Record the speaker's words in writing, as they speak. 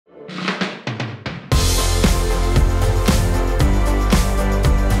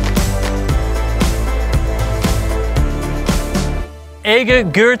Ege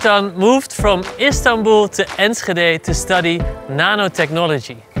Gürtan moved from Istanbul to Enschede to study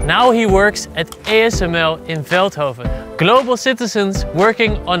nanotechnology. Now he works at ASML in Veldhoven. Global citizens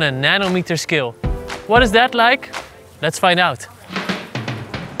working on a nanometer scale. What is that like? Let's find out.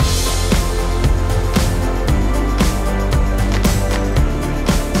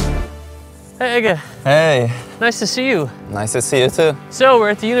 Hey Ege. Hey. Nice to see you. Nice to see you too. So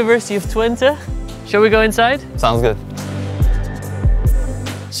we're at the University of Twente. Shall we go inside? Sounds good.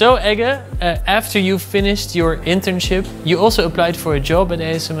 So Ege, after you finished your internship, you also applied for a job at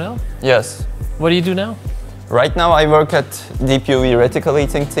ASML? Yes. What do you do now? Right now I work at deep UV reticle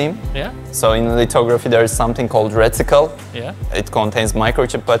heating team. Yeah. So in lithography there is something called reticle. Yeah. It contains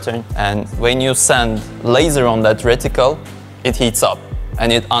microchip pattern, and when you send laser on that reticle, it heats up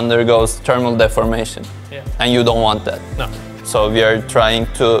and it undergoes thermal deformation. Yeah. And you don't want that. No. So we are trying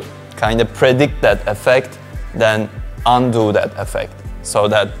to kind of predict that effect, then undo that effect, so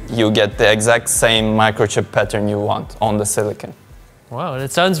that you get the exact same microchip pattern you want on the silicon. Wow,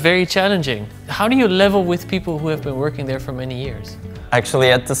 that sounds very challenging. How do you level with people who have been working there for many years?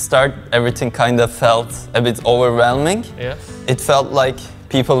 Actually, at the start, everything kind of felt a bit overwhelming. Yeah. It felt like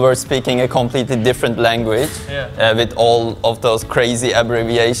people were speaking a completely different language, with all of those crazy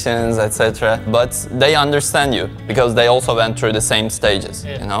abbreviations, etc. But they understand you because they also went through the same stages,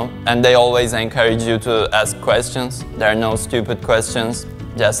 you know? And they always encourage you to ask questions. There are no stupid questions,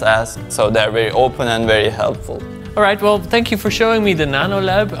 just ask. So they're very open and very helpful. All right, well, thank you for showing me the Nano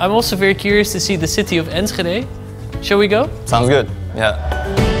Lab. I'm also very curious to see the city of Enschede. Shall we go? Sounds good, yeah.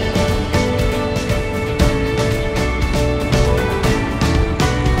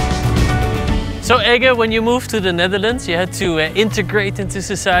 So Ege, when you moved to the Netherlands, you had to integrate into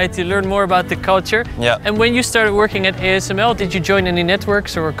society, learn more about the culture. Yeah. And when you started working at ASML, did you join any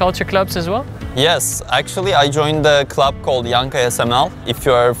networks or culture clubs as well? Yes, actually I joined a club called Young ASML. If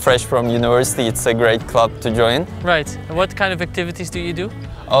you are fresh from university, it's a great club to join. Right. And what kind of activities do you do?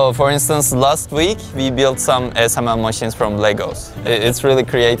 Oh, for instance, last week we built some ASML machines from Legos. It's really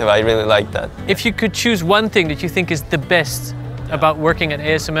creative, I really like that. If you could choose one thing that you think is the best about working at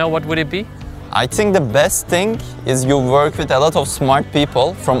ASML, what would it be? I think the best thing is you work with a lot of smart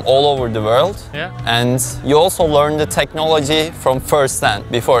people from all over the world. Yeah. And you also learn the technology from first hand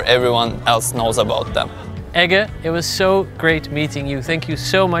before everyone else knows about them. Ege, it was so great meeting you. Thank you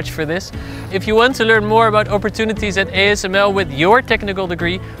so much for this. If you want to learn more about opportunities at ASML with your technical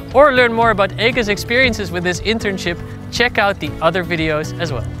degree, or learn more about Ege's experiences with this internship, check out the other videos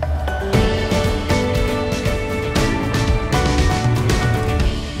as well.